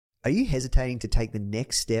Are you hesitating to take the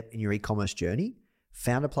next step in your e-commerce journey?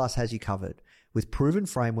 Founder Plus has you covered. With proven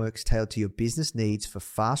frameworks tailored to your business needs for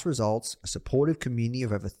fast results, a supportive community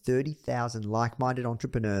of over 30,000 like-minded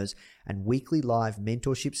entrepreneurs, and weekly live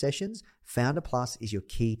mentorship sessions, Founder Plus is your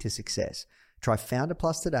key to success. Try Founder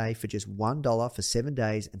Plus today for just $1 for 7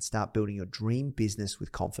 days and start building your dream business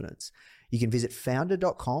with confidence. You can visit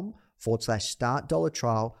founder.com/start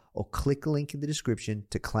 $1 or click the link in the description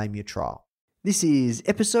to claim your trial. This is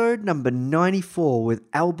episode number 94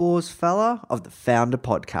 with Alborz Fallah of the Founder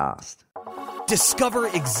Podcast. Discover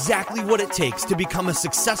exactly what it takes to become a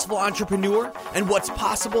successful entrepreneur and what's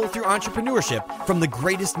possible through entrepreneurship from the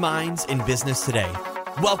greatest minds in business today.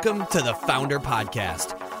 Welcome to the Founder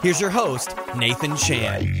Podcast. Here's your host, Nathan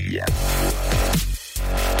Chan.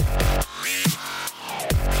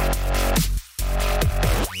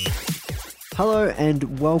 Hello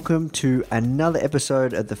and welcome to another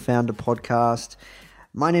episode of the Founder Podcast.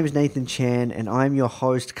 My name is Nathan Chan and I'm your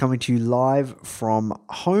host, coming to you live from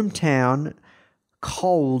hometown,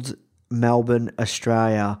 cold Melbourne,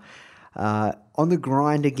 Australia. On the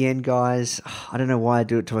grind again, guys. I don't know why I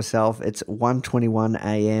do it to myself. It's 1:21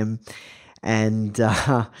 a.m. and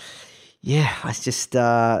it's just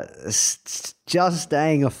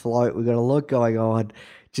staying afloat. We've got a lot going on.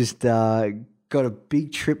 Got a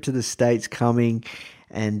big trip to the States coming,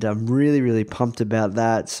 and I'm really, really pumped about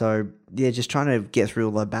that. So, just trying to get through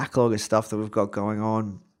all the backlog of stuff that we've got going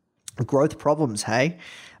on. Growth problems, hey?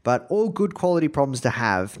 But all good quality problems to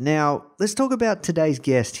have. Now, let's talk about today's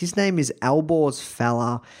guest. His name is Alborz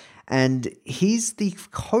Fallah, and he's the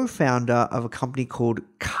co-founder of a company called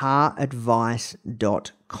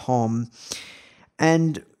caradvice.com.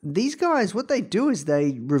 And these guys, what they do is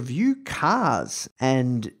they review cars,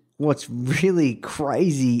 and what's really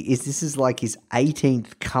crazy is this is like his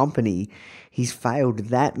 18th company. He's failed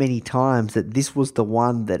that many times that this was the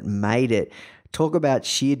one that made it. Talk about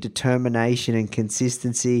sheer determination and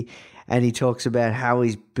consistency. And he talks about how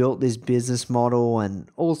he's built this business model and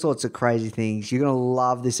all sorts of crazy things. You're going to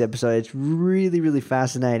love this episode. It's really, really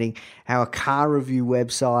fascinating how a car review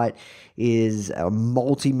website is a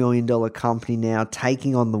multi-million-dollar company now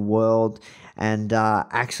taking on the world and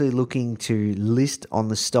actually looking to list on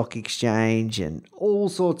the stock exchange and all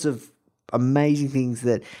sorts of amazing things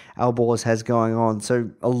that Alborz has going on. So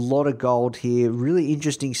a lot of gold here. Really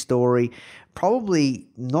interesting story. Probably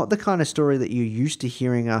not the kind of story that you're used to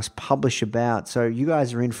hearing us publish about. So you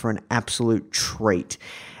guys are in for an absolute treat.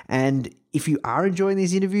 And if you are enjoying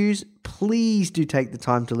these interviews, please do take the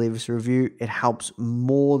time to leave us a review. It helps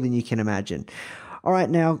more than you can imagine. All right,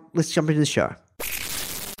 now let's jump into the show.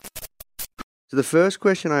 So the first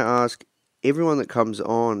question I ask everyone that comes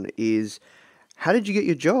on is, how did you get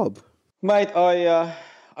your job? Mate, I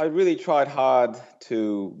really tried hard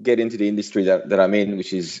to get into the industry that I'm in,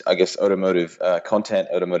 which is, I guess, automotive content,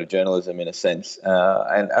 automotive journalism in a sense,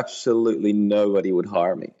 and absolutely nobody would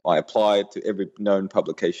hire me. I applied to every known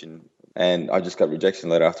publication and I just got rejection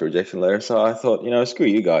letter after rejection letter. So I thought, screw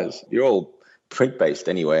you guys. You're all print-based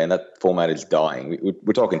anyway, and that format is dying.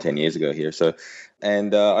 We're talking 10 years ago here.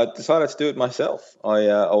 And I decided to do it myself.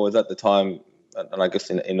 I was at the time, and I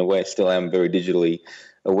guess in a way still am, very digitally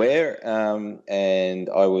aware, and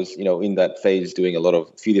I was in that phase doing a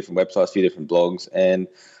few different websites, a few different blogs, and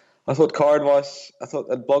I thought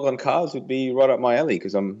a blog on cars would be right up my alley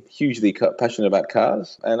because I'm hugely passionate about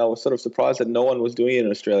cars, and I was sort of surprised that no one was doing it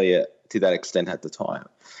in Australia to that extent at the time.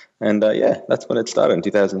 And that's when it started in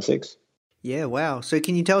 2006. Yeah, wow. So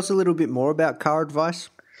can you tell us a little bit more about Car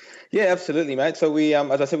Advice? Yeah, absolutely, mate. So we,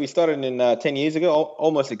 as I said, we started in 10 years ago,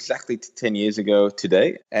 almost exactly 10 years ago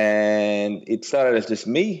today. And it started as just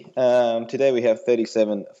me. Today we have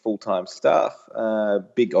 37 full-time staff,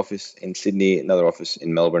 big office in Sydney, another office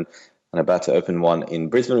in Melbourne, and about to open one in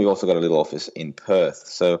Brisbane. We've also got a little office in Perth.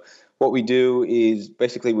 So what we do is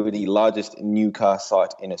basically we're the largest new car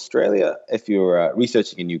site in Australia. If you're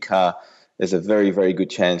researching a new car, there's a very, very good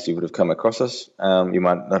chance you would have come across us. You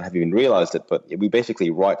might not have even realized it, but we basically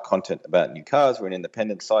write content about new cars. We're an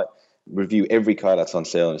independent site, review every car that's on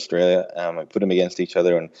sale in Australia, and put them against each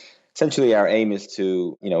other. And essentially our aim is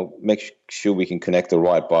to, make sure we can connect the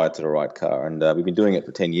right buyer to the right car. And we've been doing it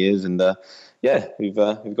for 10 years, and we've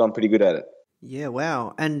gone pretty good at it. Yeah,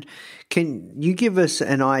 wow. And can you give us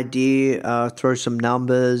an idea, throw some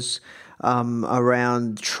numbers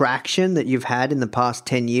around traction that you've had in the past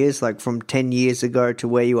 10 years, like from 10 years ago to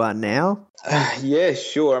where you are now? Yeah,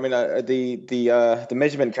 sure. I mean, the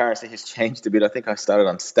measurement currency has changed a bit. I think I started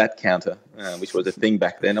on Stat Counter, which was a thing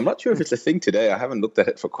back then. I'm not sure if it's a thing today. I haven't looked at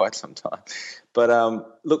it for quite some time. But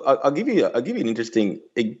look, I'll give you an interesting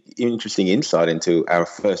insight into our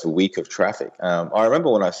first week of traffic. I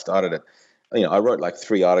remember when I started it, I wrote like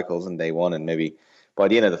 3 articles on day one, and maybe by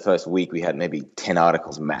the end of the first week, we had maybe 10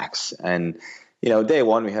 articles max. And day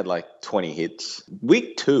one, we had like 20 hits.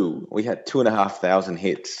 Week 2, we had 2,500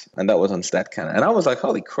 hits, and that was on StatCounter. And I was like,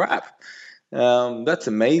 holy crap, that's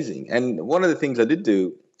amazing. And one of the things I did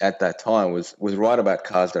do at that time was write about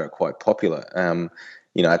cars that are quite popular.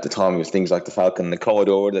 At the time, it was things like the Falcon, the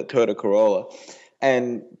Commodore, the Toyota Corolla.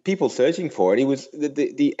 And people searching for it, it was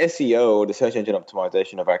the SEO, or the search engine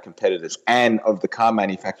optimization of our competitors and of the car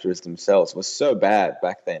manufacturers themselves was so bad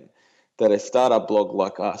back then that a startup blog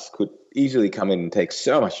like us could easily come in and take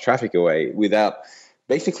so much traffic away without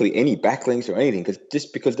basically any backlinks or anything,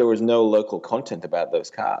 because there was no local content about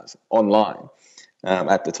those cars online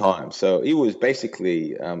at the time. So it was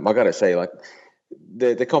basically, I got to say, like,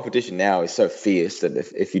 the competition now is so fierce that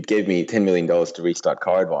if you gave me $10 million to restart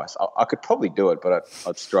Car Advice, I could probably do it, but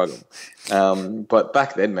I'd struggle. But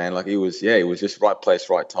back then, man, like it was just right place,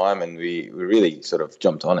 right time, and we really sort of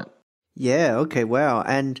jumped on it. Yeah. Okay. Wow.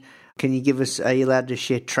 And can you give us, are you allowed to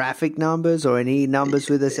share traffic numbers or any numbers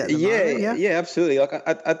with us at the moment? Yeah, absolutely. Like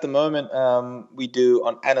at the moment, we do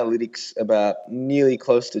on analytics about nearly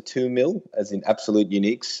close to 2 mil as in absolute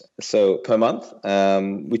uniques. So per month,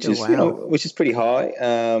 which is, which is pretty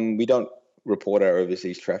high. We don't report our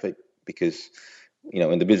overseas traffic because,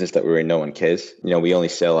 in the business that we're in, no one cares. We only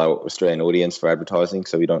sell our Australian audience for advertising.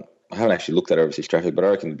 So I haven't actually looked at overseas traffic, but I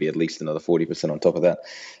reckon it'd be at least another 40% on top of that.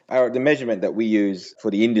 The measurement that we use for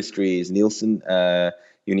the industry is Nielsen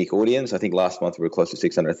unique audience. I think last month we were close to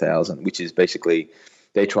 600,000, which is basically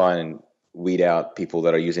they try and weed out people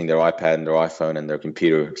that are using their iPad and their iPhone and their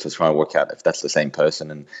computer to try and work out if that's the same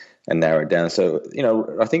person and narrow it down. So,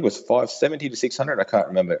 I think it was 570 to 600. I can't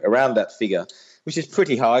remember, around that figure, which is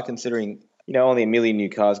pretty high considering only 1 million new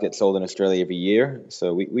cars get sold in Australia every year.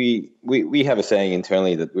 So we have a saying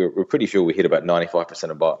internally that we're pretty sure we hit about 95%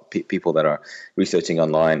 of people that are researching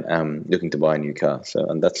online looking to buy a new car. So,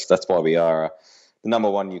 and that's why we are the number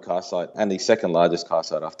 1 new car site and the second largest car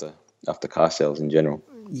site after car sales in general.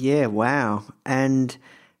 Yeah, wow. And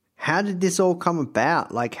how did this all come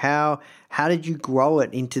about? Like how did you grow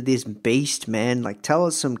it into this beast, man? Like tell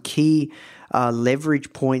us some key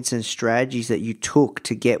leverage points and strategies that you took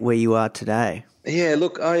to get where you are today. Yeah,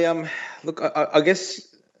 look, I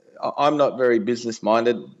guess I'm not very business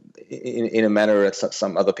minded in a manner that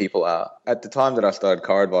some other people are. At the time that I started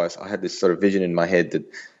Car Advice, I had this sort of vision in my head that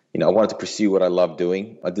I wanted to pursue what I love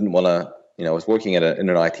doing. I didn't want to. I was working in an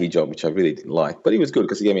IT job, which I really didn't like, but it was good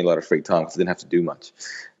because it gave me a lot of free time because I didn't have to do much.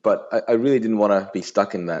 But I really didn't want to be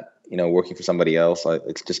stuck in that, working for somebody else.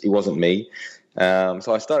 It wasn't me. So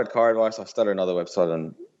I started Car Advice. I started another website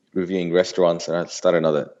on reviewing restaurants, and I started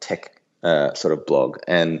another tech sort of blog.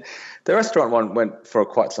 And the restaurant one went for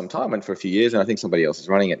quite some time, went for a few years, and I think somebody else is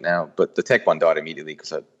running it now. But the tech one died immediately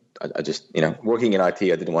because I just, working in IT,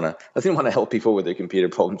 I didn't want to help people with their computer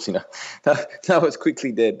problems. That was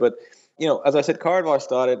quickly dead. But as I said, Car Advice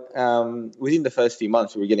started within the first few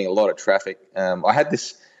months. We were getting a lot of traffic. I had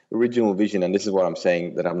this original vision, and this is what I'm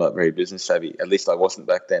saying, that I'm not very business savvy, at least I wasn't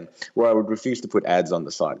back then, where I would refuse to put ads on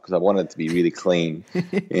the site because I wanted it to be really clean. I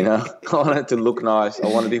wanted it to look nice. I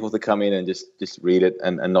wanted people to come in and just read it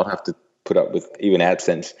and not have to put up with even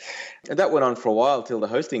AdSense. And that went on for a while till the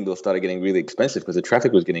hosting bill started getting really expensive because the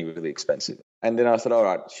traffic was getting really expensive. And then I said, all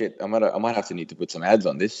right, shit, I might have to need to put some ads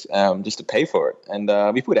on this just to pay for it.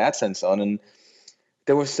 And we put AdSense on, and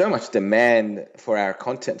there was so much demand for our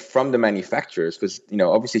content from the manufacturers because,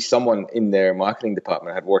 obviously someone in their marketing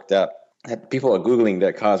department had worked out that people are Googling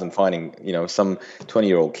their cars and finding, some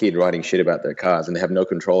 20-year-old kid writing shit about their cars and they have no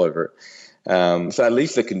control over it. So at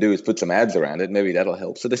least they can do is put some ads around it. Maybe that'll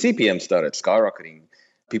help. So the CPM started skyrocketing,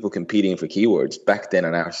 people competing for keywords back then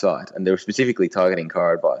on our site, and they were specifically targeting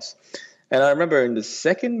Car Advice. And I remember in the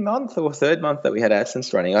second month or third month that we had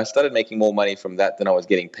AdSense running, I started making more money from that than I was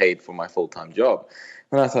getting paid for my full-time job.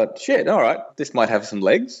 And I thought, shit, all right, this might have some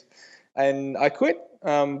legs. And I quit.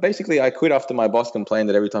 Basically, I quit after my boss complained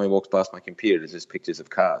that every time he walks past my computer, there's just pictures of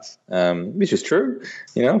cars, which is true.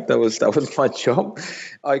 That was my job.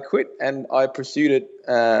 I quit and I pursued it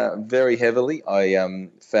very heavily. I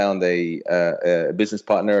found a business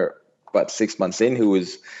partner about 6 months in who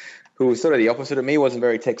was sort of the opposite of me. Wasn't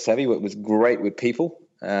very tech savvy, but was great with people,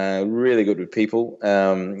 really good with people.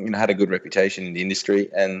 Had a good reputation in the industry,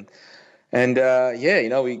 and And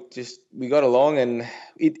we got along, and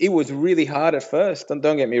it was really hard at first. Don't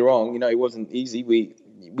get me wrong, it wasn't easy.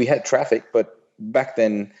 We had traffic, but back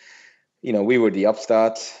then, we were the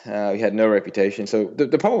upstarts. We had no reputation. So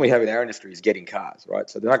the problem we have in our industry is getting cars, right?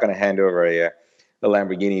 So they're not going to hand over a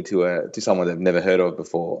Lamborghini to someone they've never heard of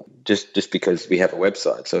before, just because we have a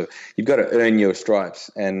website. So you've got to earn your stripes,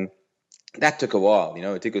 and that took a while.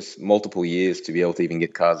 It took us multiple years to be able to even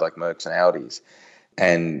get cars like Mercs and Audis.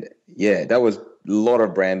 And yeah, that was a lot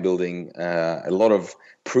of brand building, a lot of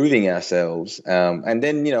proving ourselves. And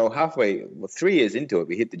then, 3 years into it,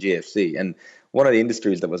 we hit the GFC. And one of the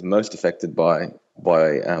industries that was most affected by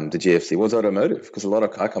the GFC was automotive, because a lot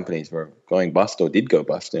of car companies were going bust or did go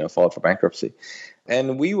bust, filed for bankruptcy.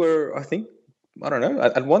 And we were,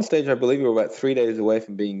 at one stage, I believe we were about 3 days away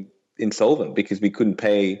from being insolvent because we couldn't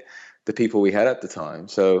pay the people we had at the time.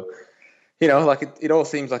 So, it all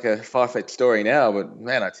seems like a far-fetched story now, but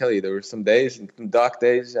man, I tell you, there were some days, some dark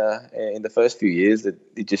days in the first few years that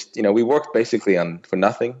it just, we worked basically for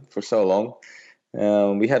nothing for so long.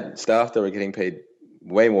 We had staff that were getting paid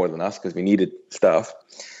way more than us because we needed staff.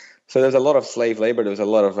 So there's a lot of slave labor. There was a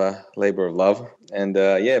lot of labor of love. And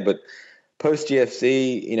but post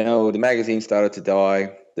GFC, the magazine started to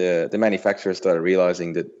die. The manufacturers started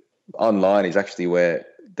realizing that online is actually where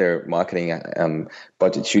their marketing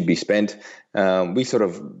budget should be spent. We sort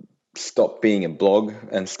of stopped being a blog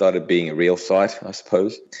and started being a real site, I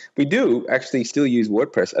suppose. We do actually still use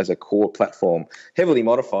WordPress as a core platform, heavily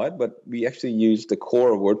modified, but we actually use the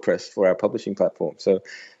core of WordPress for our publishing platform. So,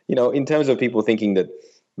 in terms of people thinking that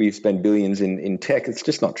we've spent billions in tech, it's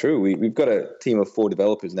just not true. We've got a team of 4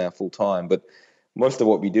 developers now full time, but most of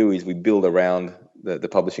what we do is we build around the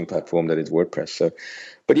publishing platform that is WordPress. So,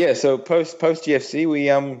 but yeah, so post GFC,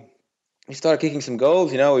 we started kicking some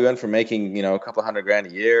goals. We went from making, a couple of $100,000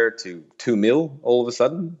 a year to 2 mil all of a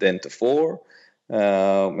sudden, then to 4.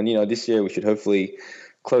 And, this year we should hopefully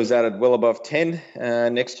close out at well above 10.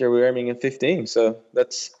 Next year we're aiming at 15. So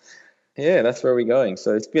that's where we're going.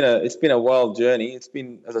 So it's been a wild journey. It's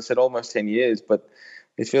been, as I said, almost 10 years, but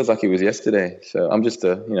it feels like it was yesterday. So I'm just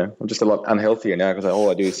a lot unhealthier now because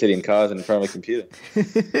all I do is sit in cars and in front of a computer.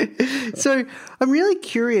 So I'm really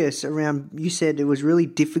curious around, you said it was really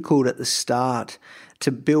difficult at the start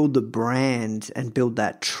to build the brand and build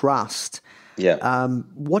that trust. Yeah.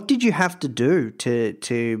 What did you have to do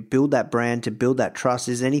to build that brand, to build that trust?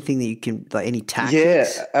 Is there anything that you can, like any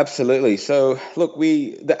tactics? Yeah, absolutely. So look,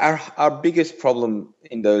 our biggest problem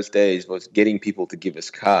in those days was getting people to give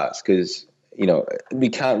us cars because, we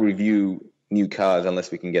can't review new cars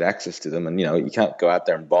unless we can get access to them. And, you can't go out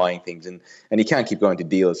there and buying things and you can't keep going to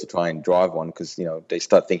dealers to try and drive one because, they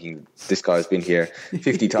start thinking this guy's been here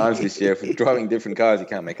 50 times this year for driving different cars. He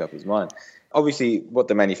can't make up his mind. Obviously, what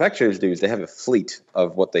the manufacturers do is they have a fleet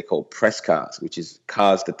of what they call press cars, which is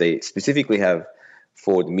cars that they specifically have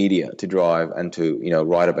for the media to drive and to,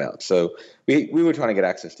 write about. So we were trying to get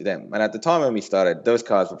access to them. And at the time when we started, those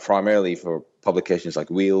cars were primarily for publications like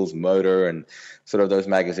Wheels, Motor, and sort of those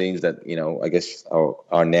magazines that, I guess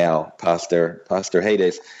are now past their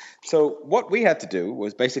heydays. So what we had to do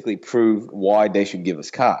was basically prove why they should give us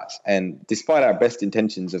cars. And despite our best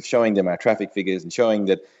intentions of showing them our traffic figures and showing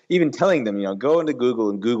that, even telling them, go into Google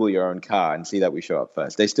and Google your own car and see that we show up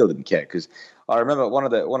first, they still didn't care. Because I remember one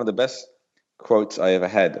of the best quotes I ever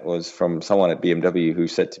had was from someone at BMW who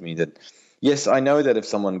said to me that, yes, I know that if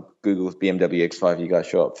someone Googles BMW X5, you guys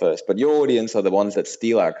show up first, but your audience are the ones that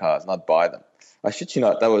steal our cars, not buy them. I shit you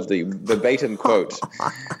not, that was the verbatim quote.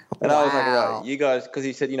 And wow. I was like, right, you guys, because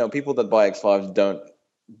he said, people that buy X5s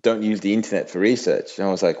don't use the internet for research. And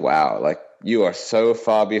I was like, wow, like you are so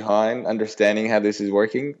far behind understanding how this is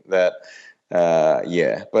working that,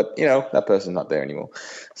 but that person's not there anymore.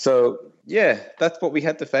 So yeah, that's what we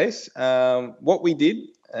had to face. What we did,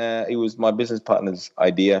 it was my business partner's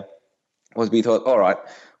idea, was we thought, all right,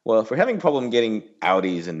 well, if we're having a problem getting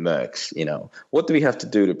Audis and Mercs, what do we have to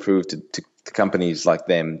do to prove to companies like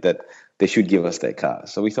them that they should give us their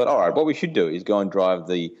cars? So we thought, all right, what we should do is go and drive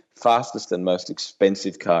the fastest and most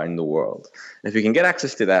expensive car in the world. And if we can get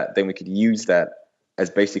access to that, then we could use that as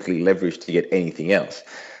basically leverage to get anything else.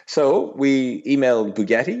 So we emailed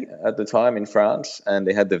Bugatti at the time in France, and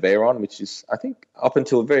they had the Veyron, which is, I think, up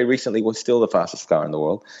until very recently was still the fastest car in the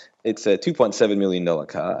world. It's a $2.7 million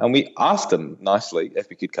car. And we asked them nicely if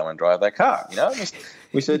we could come and drive that car.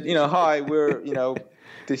 We said, hi, we're,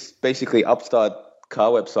 this basically upstart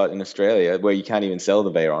car website in Australia where you can't even sell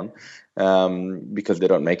the Veyron because they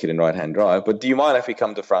don't make it in right-hand drive. But do you mind if we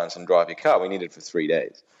come to France and drive your car? We need it for 3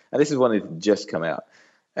 days. And this is when it had just come out.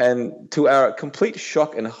 And to our complete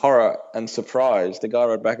shock and horror and surprise, the guy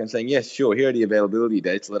wrote back and saying, yes, sure, here are the availability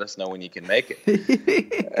dates. Let us know when you can make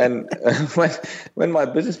it. And when my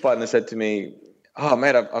business partner said to me, oh,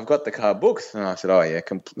 mate, I've got the car booked. And I said, oh, yeah,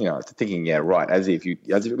 thinking, yeah, right, as if we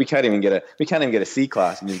can't even get a C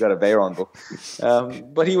class and you've got a Veyron book.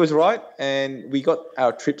 But he was right. And we got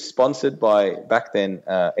our trip sponsored by, back then,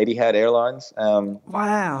 Etihad Airlines.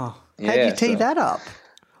 Wow. How did you tee that up?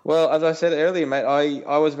 Well, as I said earlier, mate,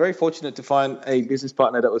 I was very fortunate to find a business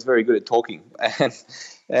partner that was very good at talking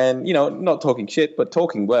and not talking shit, but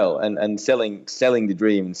talking well and selling the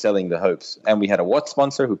dream and selling the hopes. And we had a watch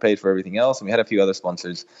sponsor who paid for everything else, and we had a few other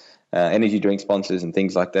sponsors, energy drink sponsors and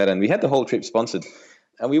things like that. And we had the whole trip sponsored.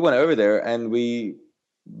 And we went over there and we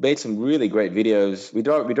made some really great videos. We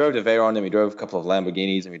drove to Veyron, and we drove a couple of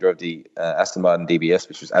Lamborghinis, and we drove the Aston Martin DBS,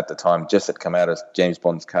 which was at the time just had come out as James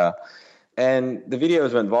Bond's car. And the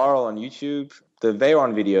videos went viral on YouTube. The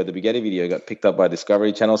Veyron video, the Bugatti video, got picked up by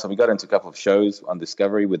Discovery Channel. So we got into a couple of shows on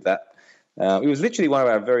Discovery with that. It was literally one of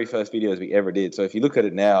our very first videos we ever did. So if you look at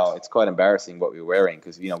it now, it's quite embarrassing what we were wearing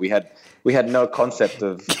because we had no concept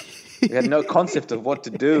of what to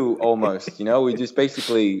do almost. We just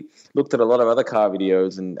basically looked at a lot of other car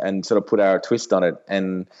videos and sort of put our twist on it.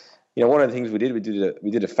 And one of the things we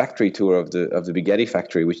did a factory tour of the Bugatti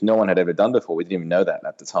factory, which no one had ever done before. We didn't even know that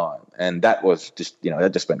at the time, and that was just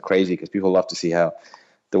that just went crazy because people love to see how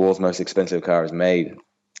the world's most expensive car is made.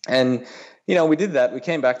 And we did that. We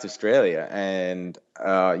came back to Australia, and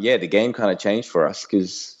the game kind of changed for us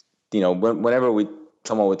because whenever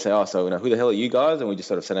someone would say, "Oh, so who the hell are you guys?" and we just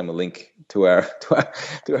sort of send them a link to our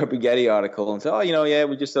Bugatti article and say, "Oh,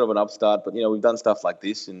 we're just sort of an upstart, but we've done stuff like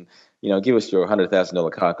this, and give us your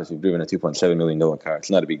 $100,000 car because we've driven a $2.7 million car. It's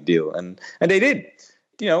not a big deal." And they did.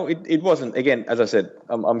 It wasn't, again, as I said,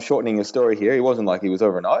 I'm shortening the story here. It wasn't like it was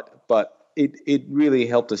overnight, but it really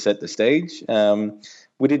helped us set the stage.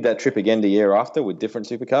 We did that trip again the year after with different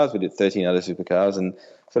supercars. We did 13 other supercars and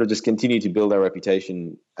sort of just continued to build our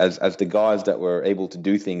reputation as the guys that were able to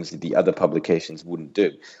do things that the other publications wouldn't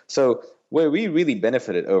do. So where we really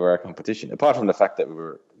benefited over our competition, apart from the fact that we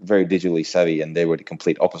were very digitally savvy and they were the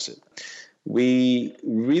complete opposite, we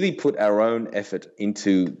really put our own effort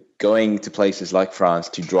into going to places like France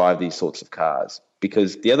to drive these sorts of cars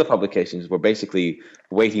because the other publications were basically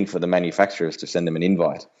waiting for the manufacturers to send them an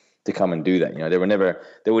invite to come and do that.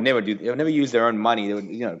 They would never use their own money. They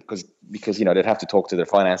would, because they'd have to talk to their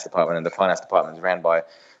finance department, and the finance department is ran by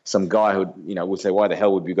some guy who would say, why the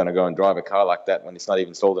hell would you going to go and drive a car like that when it's not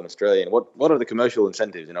even sold in Australia? And what are the commercial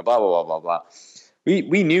incentives? Blah, blah, blah, blah, blah.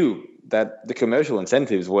 We knew that the commercial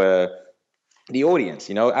incentives were the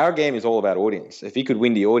audience. Our game is all about audience. If you could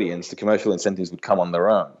win the audience, the commercial incentives would come on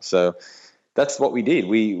their own. So that's what we did.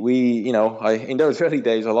 In those early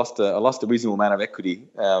days, I lost a reasonable amount of equity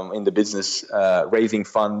in the business, raising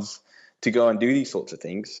funds to go and do these sorts of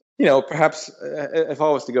things. Perhaps if I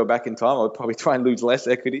was to go back in time, I would probably try and lose less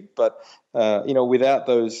equity. But without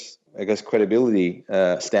those, I guess, credibility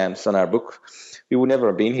stamps on our book, we would never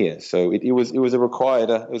have been here. So it was it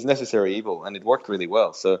was necessary evil, and it worked really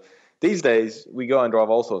well. So these days, we go and drive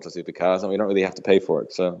all sorts of supercars, and we don't really have to pay for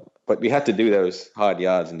it. But we had to do those hard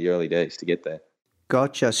yards in the early days to get there.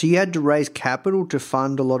 Gotcha. So you had to raise capital to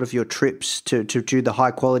fund a lot of your trips to do the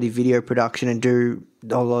high-quality video production and do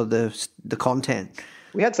a lot of the content.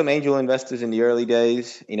 We had some angel investors in the early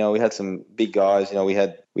days. We had some big guys. We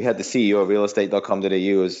had the CEO of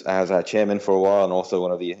realestate.com.au as our chairman for a while, and also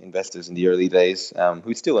one of the investors in the early days,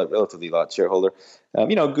 who's still a relatively large shareholder.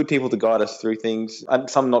 Good people to guide us through things, and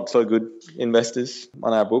some not so good investors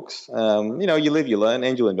on our books. You live, you learn.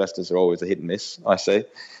 Angel investors are always a hit and miss, I say.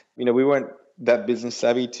 We weren't that business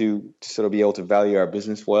savvy to sort of be able to value our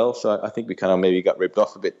business well. So I think we kind of maybe got ripped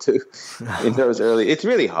off a bit too in those early. It's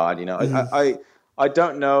really hard, I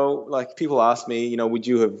don't know. Like, people ask me, would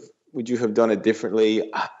you have done it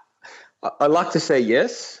differently? I like to say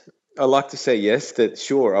yes. That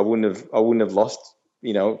sure, I wouldn't have lost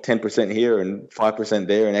 10% here and 5%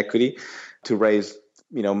 there in equity to raise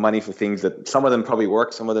money for things that some of them probably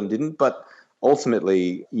worked, some of them didn't. But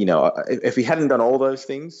ultimately, if we hadn't done all those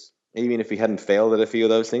things, even if we hadn't failed at a few of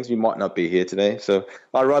those things, we might not be here today. So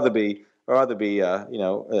I'd rather be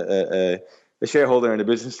a shareholder in a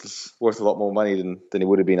business that's worth a lot more money than it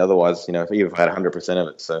would have been otherwise, even if I had 100% of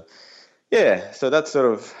it. So, yeah, so that's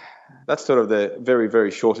sort of the very,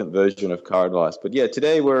 very shortened version of car advice. But yeah,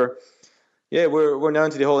 today we're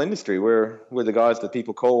known to the whole industry. We're the guys that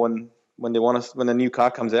people call when they want us, when a new car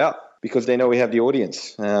comes out, because they know we have the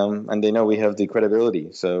audience, and they know we have the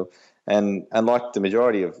credibility. So, and like the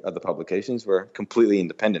majority of the publications, we're completely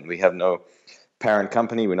independent. We have no parent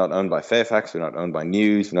company. We're not owned by Fairfax. We're not owned by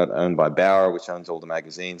News. We're not owned by Bauer, which owns all the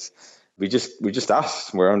magazines. We're just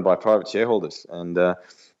us. We're owned by private shareholders, and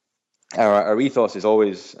our ethos is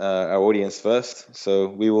always our audience first. So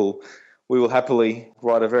we will happily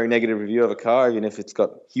write a very negative review of a car, even if it's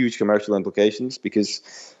got huge commercial implications, because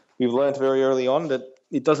we've learned very early on that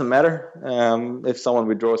it doesn't matter if someone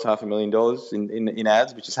withdraws $500,000 in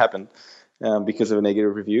ads, which has happened because of a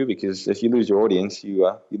negative review. Because if you lose your audience,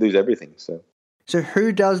 you lose everything. So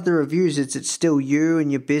who does the reviews? Is it still you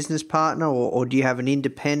and your business partner, or do you have an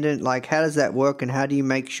independent? Like, how does that work, and how do you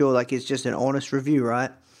make sure like it's just an honest review,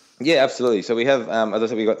 right? Yeah, absolutely. So we have, as I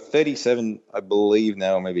said, we've got 37, I believe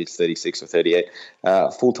now, or maybe it's 36 or 38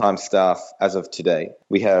 full-time staff as of today.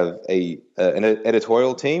 We have an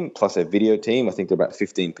editorial team plus a video team. I think they're about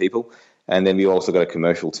 15 people. And then we also got a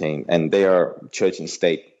commercial team, and they are church and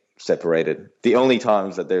state separated. The only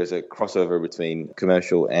times that there's a crossover between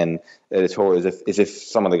commercial and editorial is if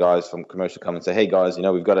some of the guys from commercial come and say, "Hey guys,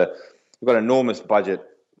 we've got an enormous budget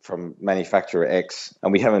from manufacturer X,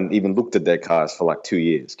 and we haven't even looked at their cars for like 2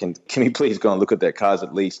 years. Can we please go and look at their cars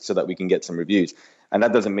at least so that we can get some reviews?" And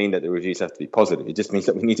that doesn't mean that the reviews have to be positive. It just means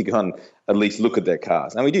that we need to go and at least look at their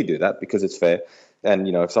cars. And we do that because it's fair. And,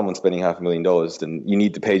 if someone's spending $500,000, then you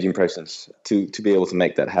need the page impressions to be able to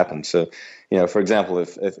make that happen. So, for example,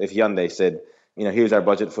 if Hyundai said, here's our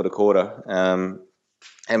budget for the quarter,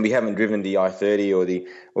 and we haven't driven the i30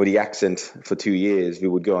 or the Accent for 2 years, we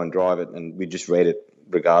would go and drive it and we just rate it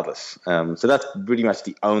regardless. So that's pretty much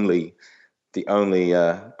the only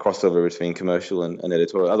crossover between commercial and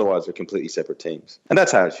editorial. Otherwise, they're completely separate teams, and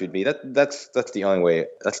that's how it should be. That's the only way.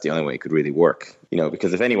 That's the only way it could really work.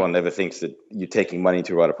 Because if anyone ever thinks that you're taking money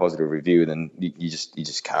to write a positive review, then you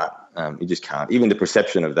just can't. You just can't. Even the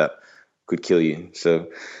perception of that could kill you. So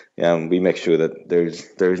we make sure that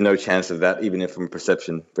there's no chance of that, even if from a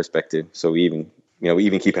perception perspective. So we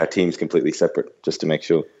even keep our teams completely separate just to make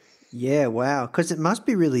sure. Yeah, wow. Because it must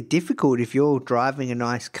be really difficult if you're driving a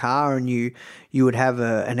nice car and you would have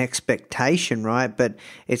an expectation, right? But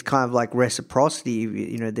it's kind of like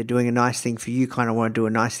reciprocity. They're doing a nice thing for you, kind of want to do a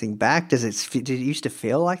nice thing back. Did it used to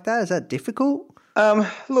feel like that? Is that difficult?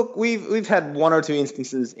 Look, we've had one or two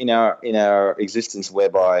instances in our existence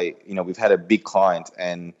whereby we've had a big client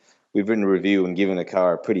and we've written a review and given the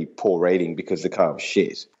car a pretty poor rating because the car was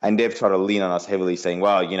shit. And they've tried to lean on us heavily saying,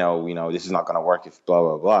 well, this is not going to work if blah,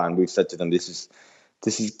 blah, blah. And we've said to them, this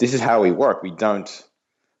is how we work. We don't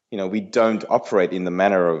operate in the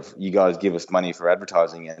manner of you guys give us money for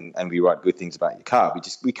advertising and we write good things about your car.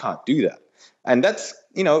 We can't do that. And that's,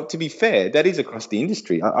 to be fair, that is across the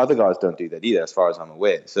industry. Other guys don't do that either, as far as I'm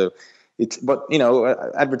aware. So but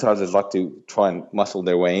advertisers like to try and muscle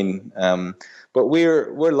their way in. But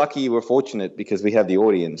we're lucky, we're fortunate because we have the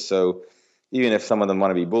audience. So even if some of them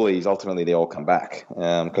want to be bullies, ultimately they all come back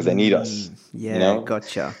because they need us. Yeah,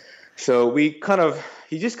 gotcha. So you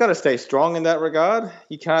just got to stay strong in that regard.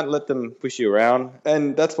 You can't let them push you around.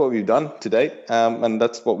 And that's what we've done to date. And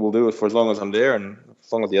that's what we'll do for as long as I'm there and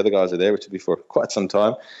as long as the other guys are there, which will be for quite some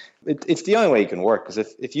time. It's the only way you can work, because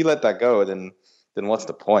if you let that go, then what's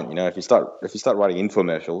the point? If you start writing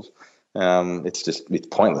infomercials, it's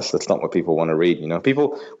pointless. That's not what people want to read.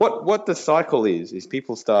 People, what the cycle is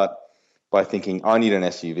people start by thinking, I need an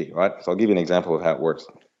SUV, right? So I'll give you an example of how it works.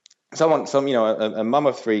 A mum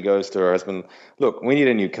of three goes to her husband, look, we need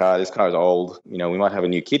a new car. This car is old. We might have a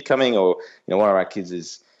new kid coming, or one of our kids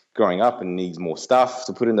is growing up and needs more stuff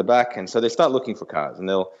to put in the back. And so they start looking for cars, and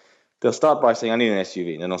they'll start by saying, I need an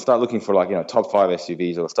SUV. And then they'll start looking for top 5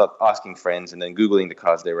 SUVs, or they'll start asking friends and then Googling the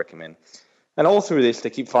cars they recommend. And all through this, they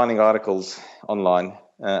keep finding articles online.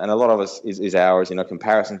 And a lot of us is ours,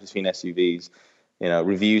 comparisons between SUVs,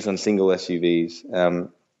 reviews on single SUVs.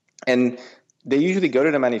 And they usually go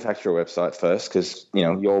to the manufacturer website first, because,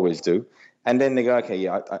 you always do. And then they go, okay,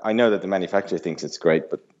 yeah, I know that the manufacturer thinks it's great,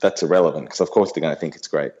 but that's irrelevant, because of course they're going to think it's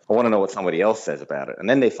great. I want to know what somebody else says about it. And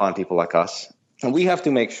then they find people like us. And we have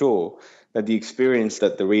to make sure that the experience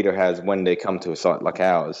that the reader has when they come to a site like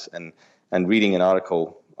ours and reading an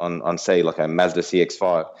article on say, like a Mazda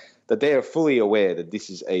CX-5, that they are fully aware that this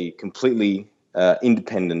is a completely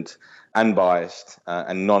independent, unbiased,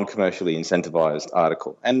 and non-commercially incentivized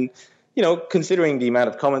article. And, considering the amount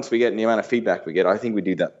of comments we get and the amount of feedback we get, I think we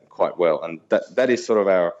do that quite well. And that is sort of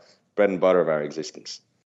our bread and butter of our existence.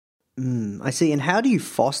 I see. And how do you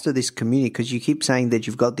foster this community? Because you keep saying that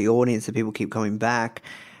you've got the audience, that people keep coming back.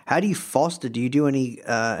 How do you foster? Do you do any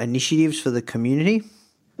initiatives for the community?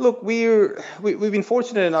 Look, we've been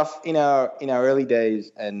fortunate enough in our early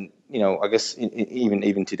days, and I guess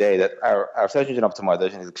even today, that our search engine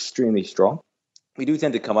optimization is extremely strong. We do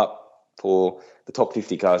tend to come up for the top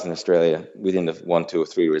 50 cars in Australia within the 1, 2, or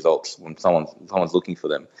 3 results when someone's looking for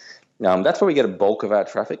them. That's where we get a bulk of our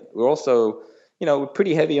traffic. We're also, we're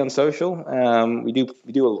pretty heavy on social. We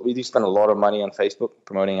do spend a lot of money on Facebook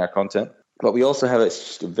promoting our content, but we also have a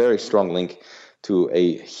very strong link to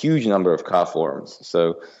a huge number of car forums.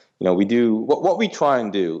 So, we do what we try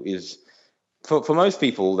and do is, for most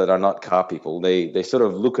people that are not car people, they sort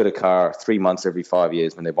of look at a car 3 months every 5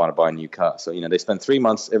 years when they want to buy a new car. So, they spend 3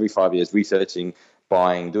 months every 5 years researching,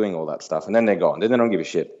 buying, doing all that stuff, and then they're gone. Then they don't give a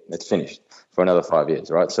shit. It's finished for another 5 years,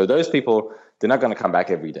 right? So those people, they're not going to come back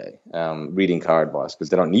every day reading car advice because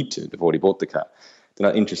they don't need to. They've already bought the car. They're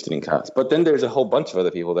not interested in cars. But then there's a whole bunch of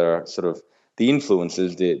other people that are sort of the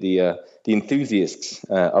influencers, the enthusiasts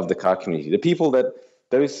of the car community, the people that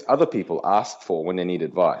those other people ask for when they need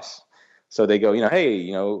advice. So they go, hey,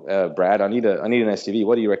 Brad, I need an SUV.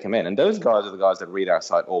 What do you recommend? And those guys are the guys that read our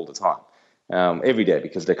site all the time, every day,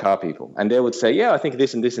 because they're car people. And they would say, yeah, I think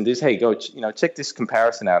this and this and this. Hey, go, check this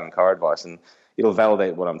comparison out on car advice, and it'll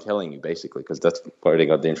validate what I'm telling you, basically, because that's where they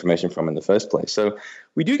got the information from in the first place. So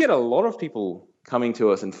we do get a lot of people coming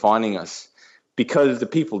to us and finding us because the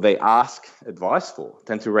people they ask advice for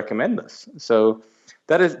tend to recommend us. So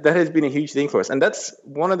that has been a huge thing for us. And that's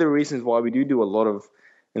one of the reasons why we do a lot of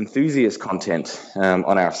enthusiast content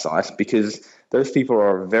on our site, because those people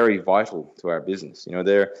are very vital to our business.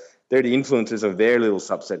 They're the influencers of their little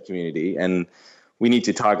subset community, and we need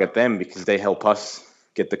to target them because they help us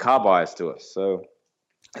get the car buyers to us. So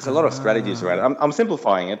there's a lot of strategies around it. I'm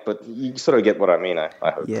simplifying it, but you sort of get what I mean, I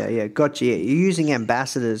hope. Yeah, gotcha. Yeah. You're using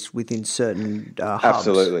ambassadors within certain hubs.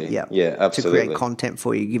 Absolutely. Yeah, absolutely. To create content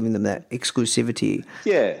for you, giving them that exclusivity.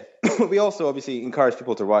 Yeah. We also obviously encourage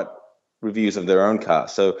people to write reviews of their own car.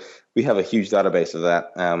 So we have a huge database of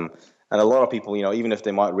that. And a lot of people, even if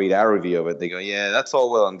they might read our review of it, they go, yeah, that's all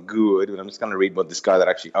well and good, but I'm just going to read what this guy that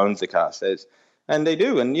actually owns the car says. And they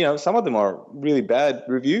do. And, some of them are really bad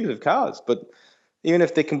reviews of cars. But even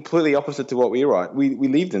if they're completely opposite to what we write, we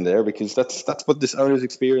leave them there because that's what this owner's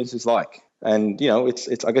experience is like. And,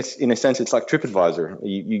 it's I guess, in a sense, it's like TripAdvisor.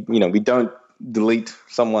 We don't delete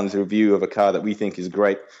someone's review of a car that we think is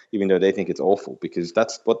great, even though they think it's awful, because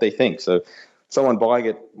that's what they think. So someone buying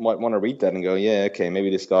it might want to read that and go, yeah, okay,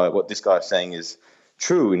 maybe what this guy is saying is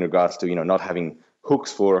true in regards to, not having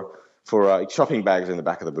hooks for shopping bags in the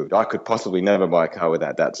back of the boot. I could possibly never buy a car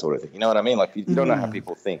without that sort of thing. You know what I mean? Like, you don't know how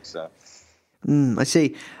people think. So, I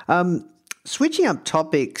see. Switching up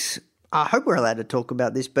topics, I hope we're allowed to talk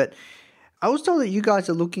about this, but I was told that you guys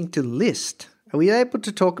are looking to list. Are we able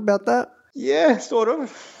to talk about that? Yeah, sort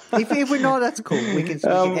of. If we're not, that's cool. We can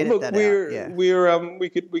edit that out. Yeah.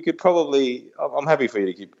 We could probably. I'm happy for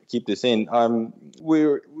you to keep this in.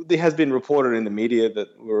 There has been reported in the media that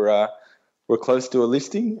we're close to a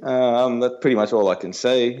listing. That's pretty much all I can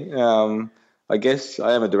say. I guess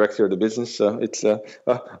I am a director of the business, so it's. I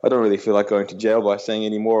don't really feel like going to jail by saying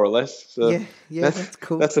any more or less. So yeah, that's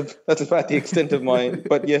cool. That's about the extent of my.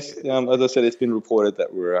 But yes, as I said, it's been reported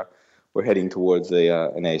that we're heading towards an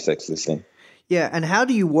ASX listing. Yeah, and how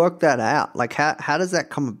do you work that out? Like, how does that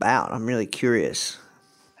come about? I'm really curious.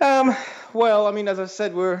 Well, I mean, as I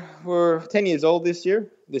said, we're 10 years old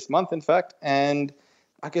this month, in fact, and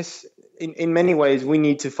I guess in many ways we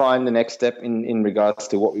need to find the next step in regards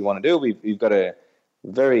to what we want to do. We've got a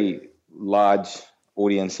very large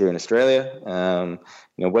audience here in Australia.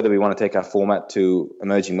 Whether we want to take our format to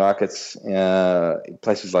emerging markets,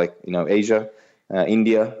 places like Asia,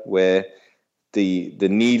 India, where the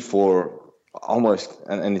need for almost,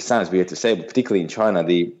 and it sounds weird to say, but particularly in China,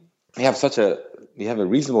 we have a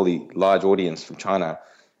reasonably large audience from China,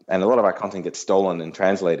 and a lot of our content gets stolen and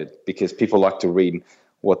translated because people like to read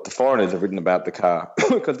what the foreigners have written about the car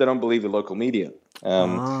because they don't believe the local media.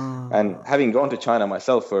 And having gone to China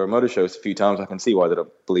myself for motor shows a few times, I can see why they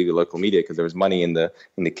don't believe the local media, because there's money in the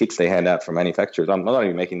kits they hand out from manufacturers. I'm not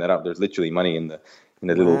even making that up. There's literally money in the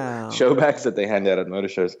little show bags that they hand out at motor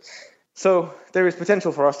shows. So there is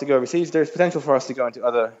potential for us to go overseas. There's potential for us to go into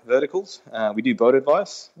other verticals. We do boat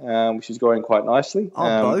advice, which is growing quite nicely.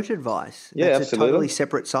 Boat advice. Yeah, That's absolutely. A totally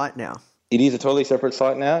separate site now. It is a totally separate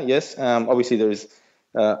site now, yes. Obviously, there's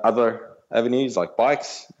other avenues like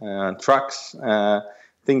bikes, trucks,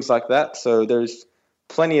 things like that. So there's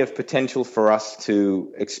plenty of potential for us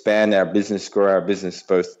to expand our business, grow our business,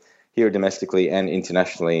 both here domestically and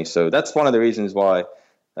internationally. So that's one of the reasons why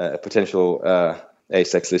a potential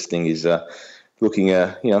ASX listing is looking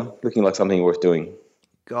like something worth doing.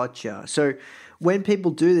 Gotcha. So when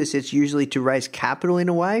people do this, it's usually to raise capital in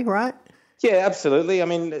a way, right? Yeah, absolutely. I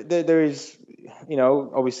mean, there is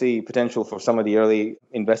obviously potential for some of the early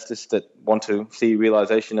investors that want to see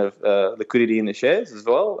realization of liquidity in the shares as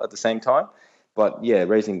well at the same time. But yeah,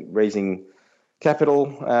 raising capital,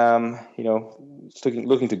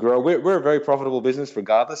 looking to grow. We're a very profitable business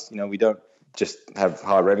regardless. We don't just have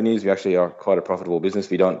high revenues. We actually are quite a profitable business.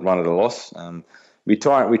 We don't run at a loss. We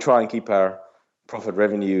try and keep our profit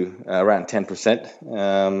revenue around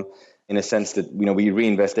 10%, in a sense that, we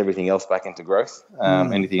reinvest everything else back into growth.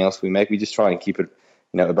 Anything else we make, we just try and keep it,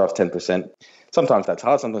 above 10%. Sometimes that's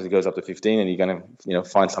hard. Sometimes it goes up to 15 and you're going to,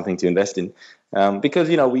 find something to invest in. Because,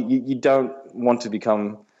 you don't want to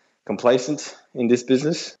become complacent in this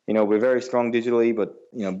business. We're very strong digitally, but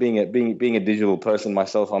being a digital person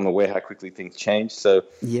myself, I'm aware how quickly things change. So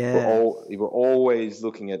we're always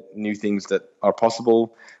looking at new things that are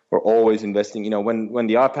possible. We're always investing. When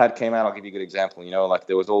the iPad came out, I'll give you a good example. Like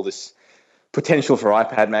there was all this potential for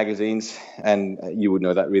iPad magazines, and you would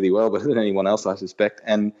know that really well, but than anyone else, I suspect.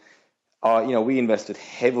 And we invested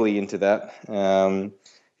heavily into that.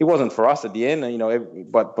 It wasn't for us at the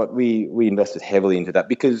end, but we invested heavily into that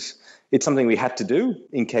because it's something we had to do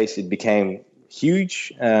in case it became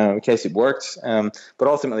huge, in case it worked. But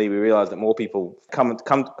ultimately, we realized that more people come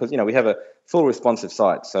because we have a full responsive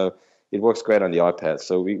site, so it works great on the iPad.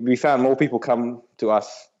 So we found more people come to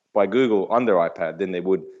us by Google on their iPad than they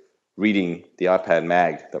would reading the iPad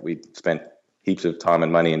mag that we spent heaps of time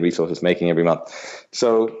and money and resources making every month.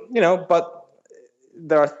 So but.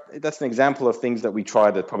 That's an example of things that we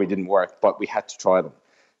tried that probably didn't work, but we had to try them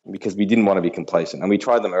because we didn't want to be complacent, and we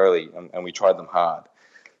tried them early and we tried them hard.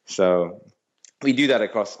 So we do that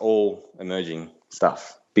across all emerging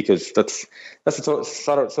stuff because that's the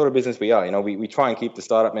sort of business we are. We try and keep the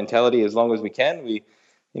startup mentality as long as we can.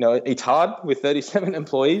 It's hard with 37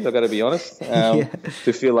 employees. I've got to be honest,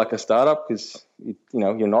 to feel like a startup because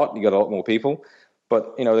you're not. You got a lot more people,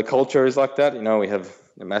 but the culture is like that. We have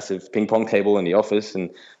a massive ping pong table in the office, and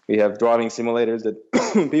we have driving simulators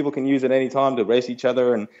that people can use at any time to race each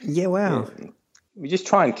other. And we just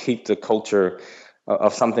try and keep the culture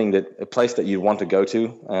of a place that you want to go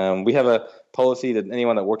to. We have a policy that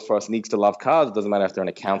anyone that works for us needs to love cars. It doesn't matter if they're an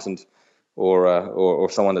accountant or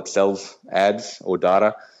someone that sells ads or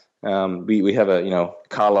data. We have a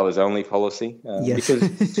car lovers only policy because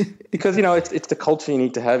it's the culture you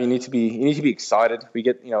need to have. You need to be excited. We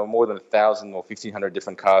get more than 1,000 or 1,500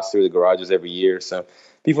 different cars through the garages every year. So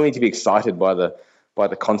people need to be excited by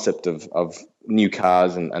the concept of new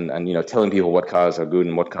cars and telling people what cars are good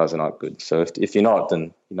and what cars are not good. So if you're not,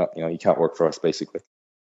 then you can't work for us basically.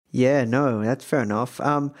 Yeah, no, that's fair enough.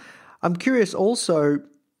 I'm curious also,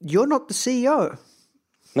 you're not the CEO.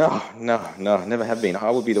 No, never have been. I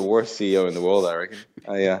would be the worst CEO in the world, I reckon.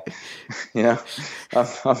 I'm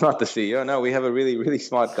not the CEO. No, we have a really, really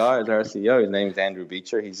smart guy as our CEO. His name is Andrew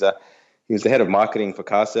Beecher. He was the head of marketing for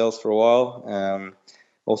car sales for a while.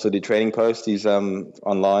 Also did Trading Post. He's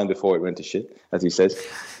online before it went to shit, as he says.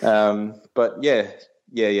 But yeah,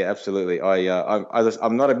 absolutely.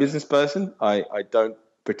 I'm not a business person. I don't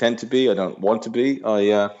pretend to be. I don't want to be.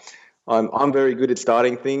 I'm very good at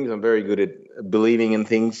starting things. I'm very good at believing in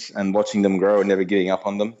things and watching them grow and never giving up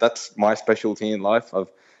on them. That's my specialty in life.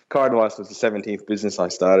 Car advice was the 17th business I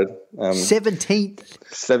started. 17th?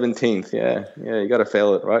 17th, yeah. You got to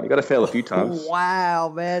fail it, right? You got to fail a few times. Wow,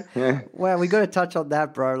 man. Yeah. Wow, we got to touch on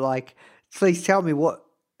that, bro. Like, please tell me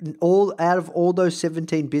out of all those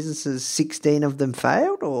 17 businesses, 16 of them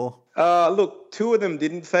failed, or? Look, 2 of them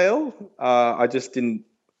didn't fail. I just didn't.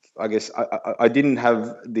 I guess I didn't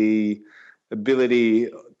have the ability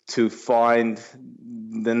to find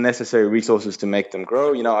the necessary resources to make them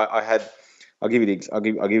grow. I'll give you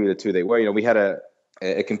the 2 they were. We had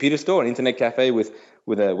a computer store, an internet cafe with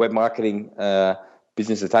a web marketing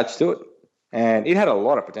business attached to it, and it had a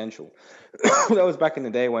lot of potential. That was back in the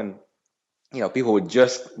day when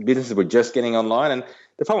businesses were just getting online, and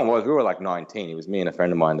the problem was we were like 19. It was me and a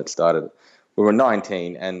friend of mine that started it. We were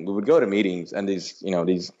 19, and we would go to meetings, and these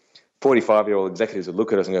 45-year-old executives would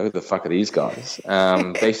look at us and go, who the fuck are these guys,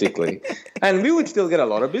 basically. And we would still get a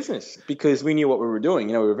lot of business because we knew what we were doing.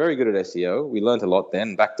 We were very good at SEO. We learned a lot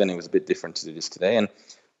then. Back then, it was a bit different to this today. And,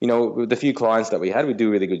 with the few clients that we had, we do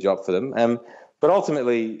a really good job for them. But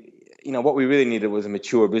ultimately, what we really needed was a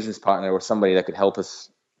mature business partner or somebody that could help us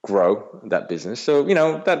grow that business. So,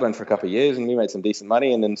 that went for a couple of years and we made some decent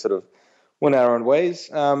money and then sort of went our own ways.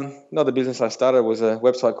 Another business I started was a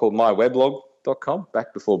website called myweblog.com,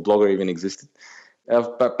 back before Blogger even existed,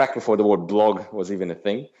 back before the word blog was even a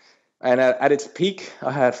thing. And at its peak,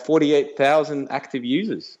 I had 48,000 active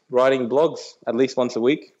users writing blogs at least once a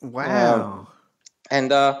week. Wow.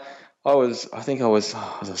 I was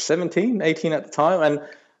 17, 18 at the time. And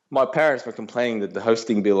my parents were complaining that the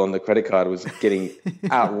hosting bill on the credit card was getting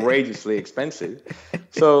outrageously expensive.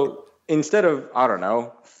 So instead of, I don't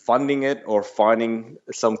know, funding it or finding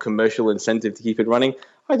some commercial incentive to keep it running,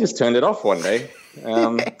 I just turned it off one day.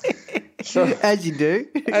 So as you do,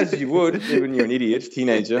 as you would, when you're an idiot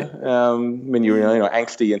teenager, when you're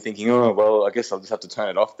angsty and thinking, oh well, I guess I'll just have to turn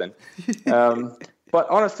it off then. But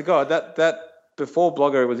honest to God, that before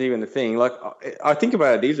Blogger was even a thing. Like I think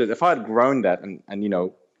about it these days, if I had grown that and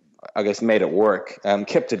I guess made it work,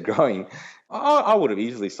 kept it growing, I would have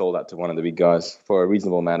easily sold that to one of the big guys for a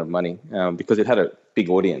reasonable amount of money because it had a big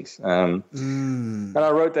audience. And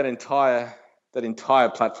I wrote that entire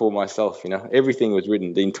platform myself. Everything was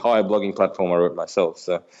written. The entire blogging platform I wrote myself.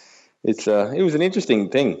 So it was an interesting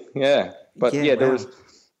thing. Yeah, but wow.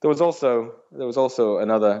 there was also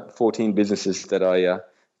another 14 businesses that I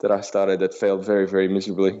started that failed very, very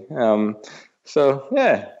miserably. So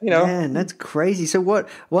yeah, Man, that's crazy. So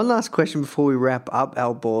one last question before we wrap up,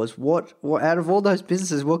 Alborz. What out of all those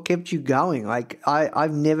businesses, what kept you going? Like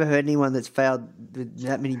I've never heard anyone that's failed with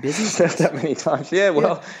that many businesses. that many times. Yeah,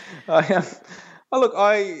 well, yeah.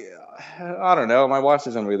 I don't know. My wife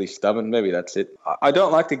says I'm really stubborn. Maybe that's it. I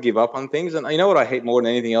don't like to give up on things. And you know what I hate more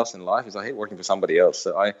than anything else in life is I hate working for somebody else.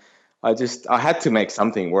 So I had to make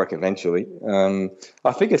something work eventually.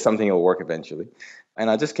 I figured something will work eventually. And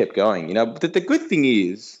I just kept going, But the good thing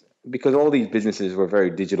is, because all these businesses were very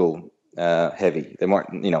digital heavy, they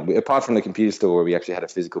weren't, apart from the computer store where we actually had a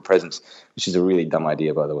physical presence, which is a really dumb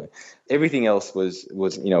idea, by the way. Everything else was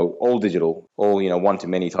all digital, all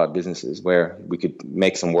one-to-many type businesses where we could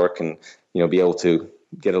make some work and be able to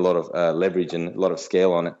get a lot of leverage and a lot of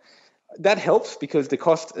scale on it. That helps because the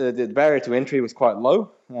cost, the barrier to entry was quite low.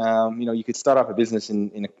 You could start up a business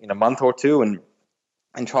in a month or two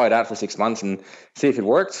and try it out for 6 months and see if it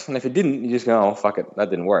worked. And if it didn't, you just go, oh, fuck it, that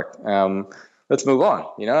didn't work. Let's move on.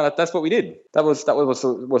 That's what we did. That was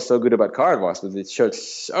so good about Car Advice, was it showed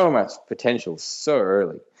so much potential so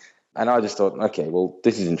early. And I just thought, okay, well,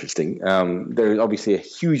 this is interesting. There's obviously a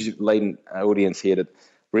huge latent audience here that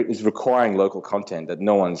is requiring local content that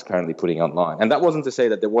no one's currently putting online. And that wasn't to say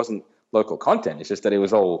that there wasn't local content. It's just that it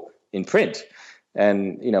was all in print.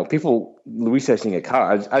 And, people researching a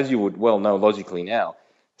car, as you would well know logically now,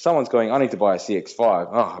 someone's going, I need to buy a CX-5.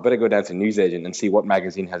 Oh, I better go down to Newsagent and see what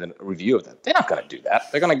magazine has a review of that. They're not going to do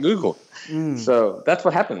that. They're going to Google. So that's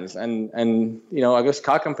what happens. And I guess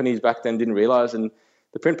car companies back then didn't realize, and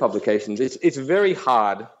the print publications, it's very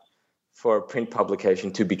hard for a print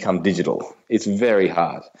publication to become digital. It's very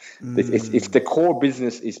hard. If the core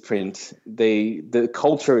business is print, the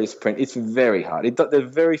culture is print, it's very hard. There are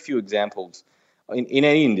very few examples in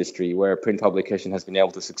any industry where a print publication has been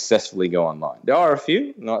able to successfully go online. There are a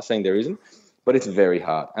few, I'm not saying there isn't, but it's very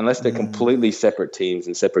hard unless they're completely separate teams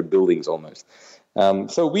and separate buildings almost.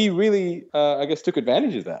 So we really, I guess, took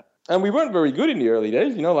advantage of that. And we weren't very good in the early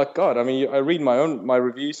days, God. I mean, I read my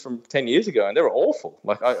reviews from 10 years ago and they were awful.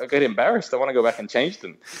 Like I get embarrassed. I want to go back and change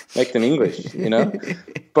them, make them English,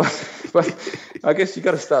 But I guess you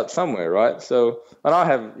got to start somewhere, right? So, and I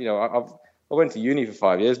have, I went to uni for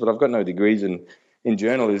 5 years, but I've got no degrees in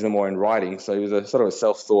journalism or in writing. So it was a sort of a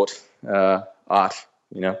self-taught art,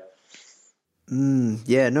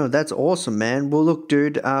 Yeah, no, that's awesome, man. Well, look,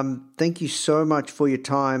 dude, thank you so much for your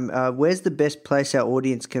time. Where's the best place our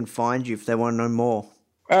audience can find you if they want to know more?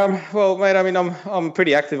 Well, mate, I mean, I'm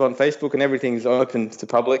pretty active on Facebook and everything's open to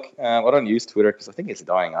public. I don't use Twitter because I think it's a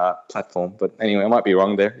dying art platform. But anyway, I might be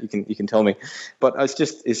wrong there. You can tell me. But it's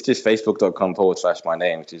just facebook.com/my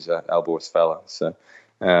name, which is Alborz Fallah. So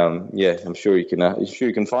I'm sure you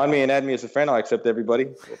can find me and add me as a friend. I accept everybody.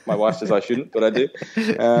 My wife says I shouldn't, but I do.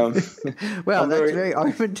 Well, that's very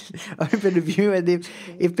open of you. And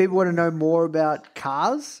if people want to know more about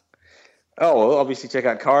cars. Oh, well, obviously check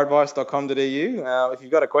out caradvice.com.au. If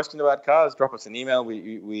you've got a question about cars, drop us an email.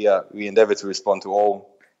 We endeavour to respond to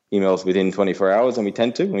all emails within 24 hours, and we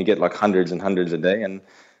tend to. And we get like hundreds and hundreds a day. And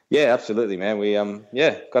yeah, absolutely, man. We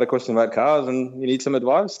got a question about cars and you need some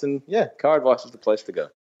advice, then Car Advice is the place to go.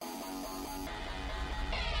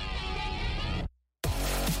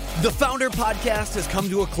 The Founder Podcast has come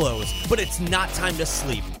to a close, but it's not time to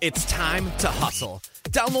sleep. It's time to hustle.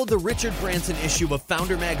 Download the Richard Branson issue of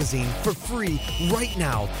Founder Magazine for free right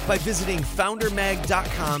now by visiting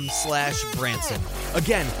foundermag.com/Branson.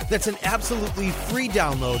 Again, that's an absolutely free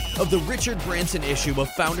download of the Richard Branson issue of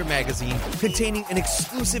Founder Magazine containing an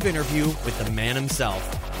exclusive interview with the man himself.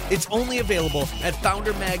 It's only available at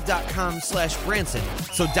foundermag.com/Branson,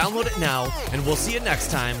 so download it now, and we'll see you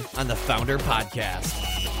next time on the Founder Podcast.